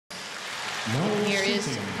Here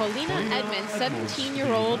is Polina Edmunds,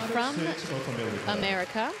 17-year-old from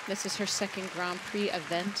America. This is her second Grand Prix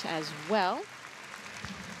event as well.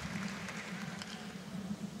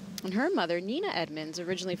 And her mother, Nina Edmunds,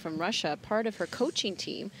 originally from Russia, part of her coaching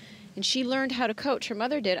team, and she learned how to coach. Her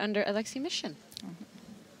mother did under Alexei Mishin.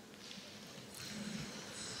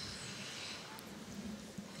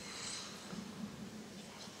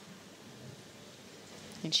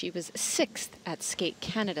 And she was 6th at Skate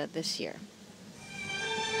Canada this year.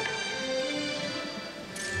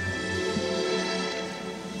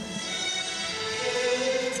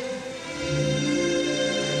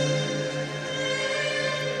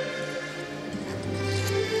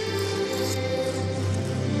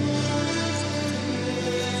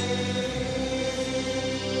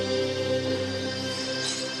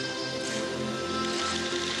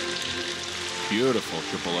 Beautiful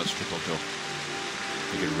triple Lutz, triple toe.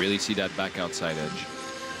 You can really see that back outside edge.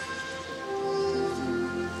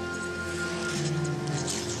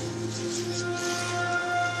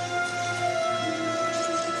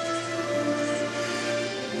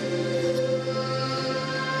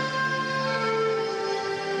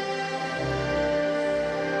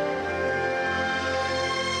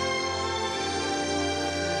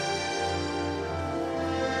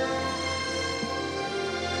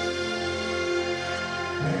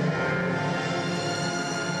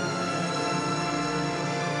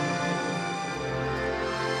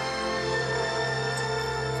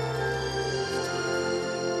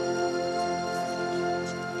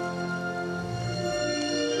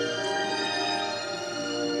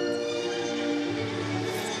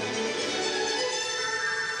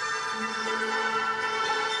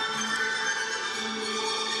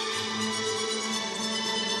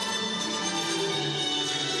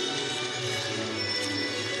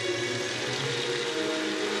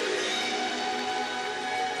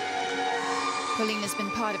 Polina's been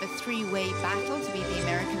part of a three-way battle to be the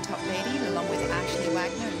American top lady, along with Ashley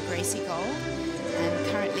Wagner and Gracie Gold.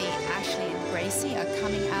 And currently, Ashley and Gracie are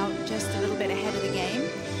coming out just a little bit ahead of the game.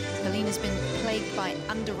 Polina's been plagued by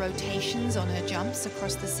under-rotations on her jumps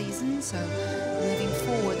across the season, so moving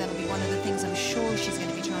forward, that'll be one of the things I'm sure she's going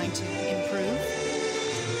to be trying to improve.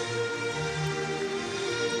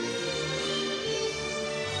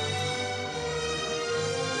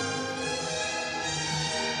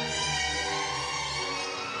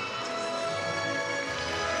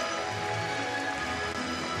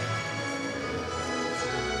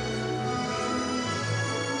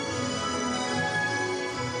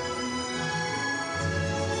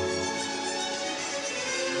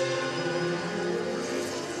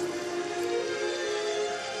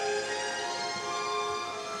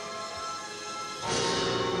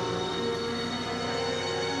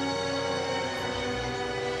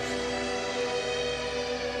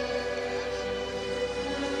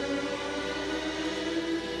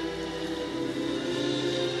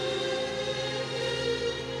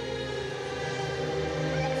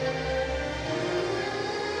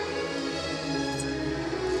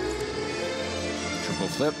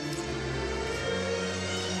 Flip.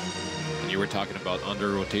 And you were talking about under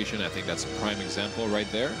rotation. I think that's a prime example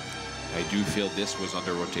right there. I do feel this was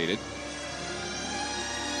under rotated.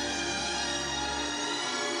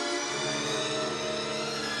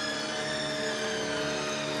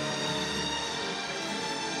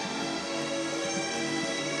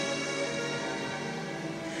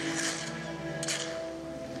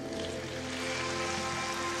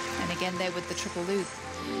 And again there with the triple loop.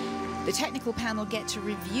 The technical panel get to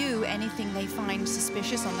review anything they find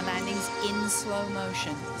suspicious on the landings in slow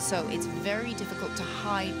motion. So it's very difficult to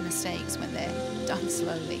hide mistakes when they're done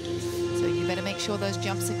slowly. So you better make sure those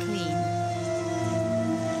jumps are clean.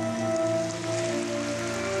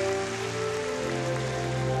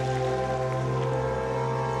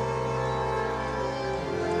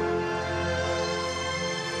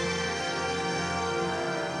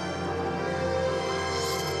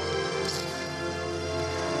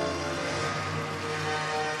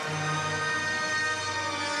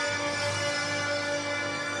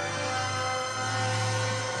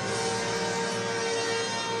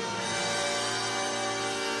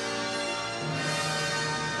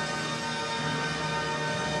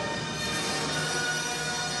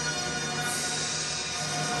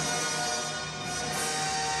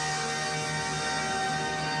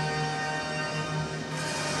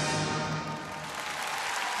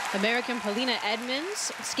 American Polina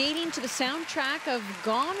Edmunds skating to the soundtrack of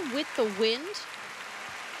Gone with the Wind.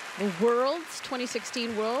 The Worlds,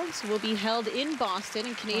 2016 Worlds, will be held in Boston,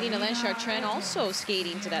 and Canadian Alain Chartrand also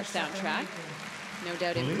skating to that soundtrack. No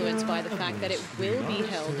doubt influenced by the fact that it will be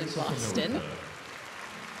held in Boston.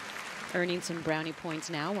 Earning some brownie points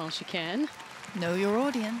now while she can. Know your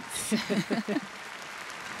audience.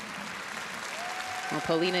 Well,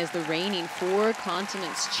 Polina is the reigning 4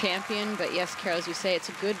 continents champion, but yes, Carol, as you say, it's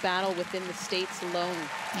a good battle within the States alone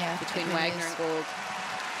between Wagner and Gold.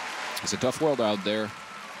 It's a tough world out there.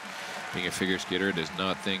 Being a figure skater, there's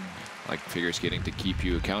nothing like figure skating to keep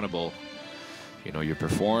you accountable. You know, you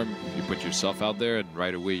perform, you put yourself out there, and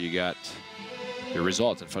right away you got your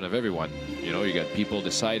results in front of everyone. You know, you got people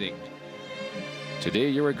deciding, today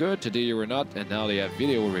you were good, today you were not, and now they have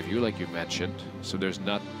video review like you mentioned. So there's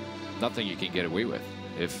nothing you can get away with.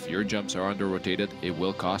 If your jumps are under-rotated, it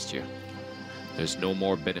will cost you. There's no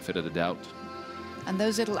more benefit of the doubt. And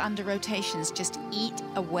those little under-rotations just eat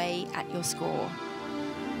away at your score.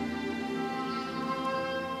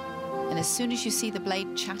 And as soon as you see the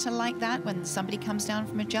blade chatter like that, when somebody comes down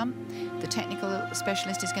from a jump, the technical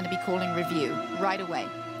specialist is going to be calling review right away.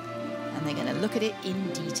 And they're going to look at it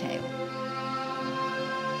in detail.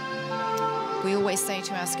 We always say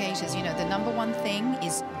to our skaters, you know, the #1 thing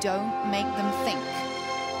is don't make them think.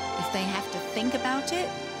 If they have to think about it,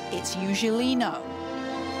 it's usually no.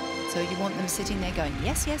 So you want them sitting there going,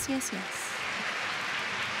 yes, yes, yes, yes.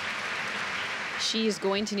 She is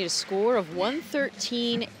going to need a score of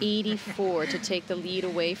 113.84 to take the lead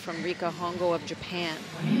away from Rika Hongo of Japan.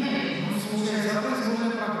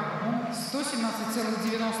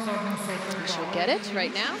 She'll get it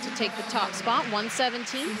right now to take the top spot,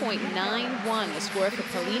 117.91, the score for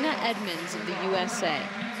Polina Edmunds of the USA.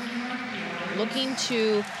 Looking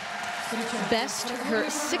to best her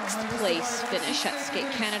 6th place finish at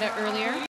Skate Canada earlier.